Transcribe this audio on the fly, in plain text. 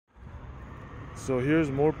So here's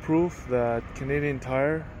more proof that Canadian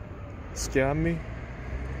Tire scammed me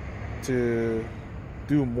to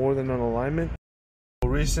do more than an alignment.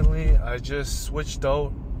 Recently I just switched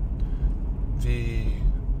out the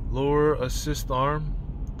lower assist arm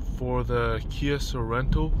for the Kia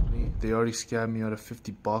Sorento. They already scammed me out of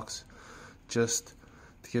 $50 just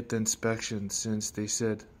to get the inspection, since they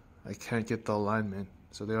said I can't get the alignment.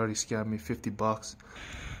 So they already scammed me $50.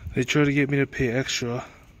 They tried to get me to pay extra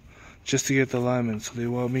just to get the alignment. So they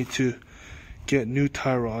want me to get new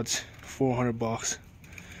tie rods, $400.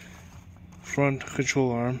 Front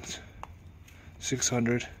control arms,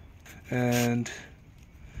 $600, and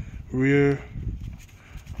rear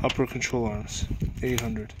upper control arms,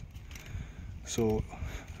 $800. So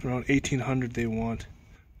around $1,800 they want,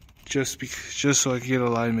 just so I can get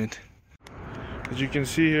alignment. As you can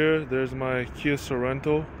see here, there's my Kia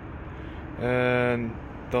Sorento, and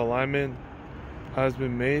the alignment has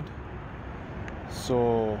been made.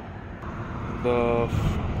 So the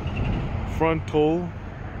front toe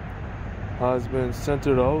has been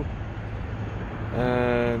centered out,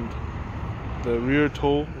 and the rear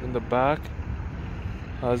toe in the back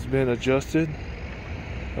has been adjusted,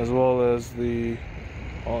 as well as the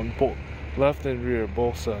on both left and rear,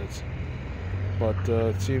 both sides. But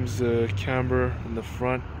it seems the camber in the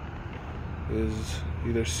front is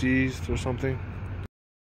either seized or something.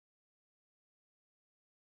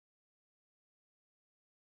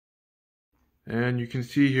 And you can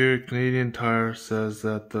see here Canadian Tire says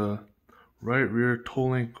that the right rear toe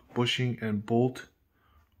link bushing and bolt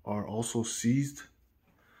are also seized.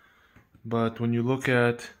 But when you look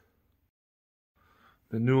at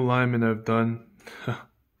the new alignment I've done,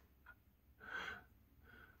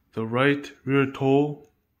 the right rear toe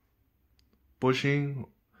bushing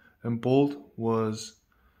and bolt was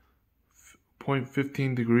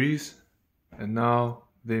 0.15 degrees, and now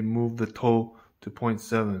they moved the toe to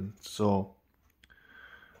 0.7. So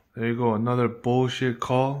there you go, another bullshit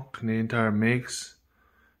call Canadian Tire makes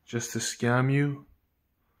just to scam you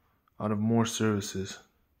out of more services.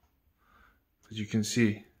 As you can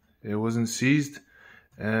see, it wasn't seized,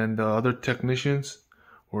 and the other technicians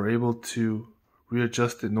were able to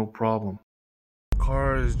readjust it no problem.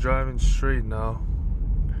 Car is driving straight now.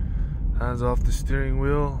 Hands off the steering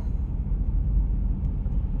wheel.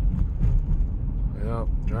 Yep,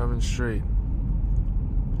 driving straight.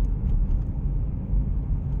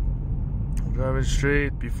 Driving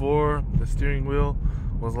straight. Before, the steering wheel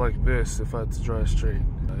was like this if I had to drive straight.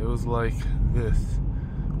 It was like this,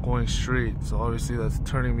 going straight. So obviously that's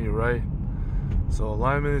turning me right. So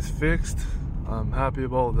alignment is fixed. I'm happy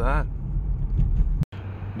about that.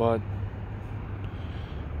 But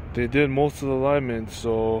they did most of the alignment,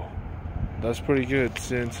 so that's pretty good,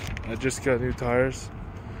 since I just got new tires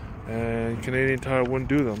and Canadian Tire wouldn't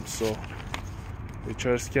do them. So they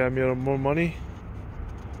try to scam me out of more money.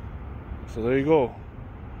 So there you go.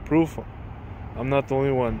 Proof I'm not the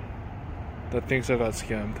only one that thinks I got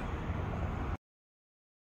scammed.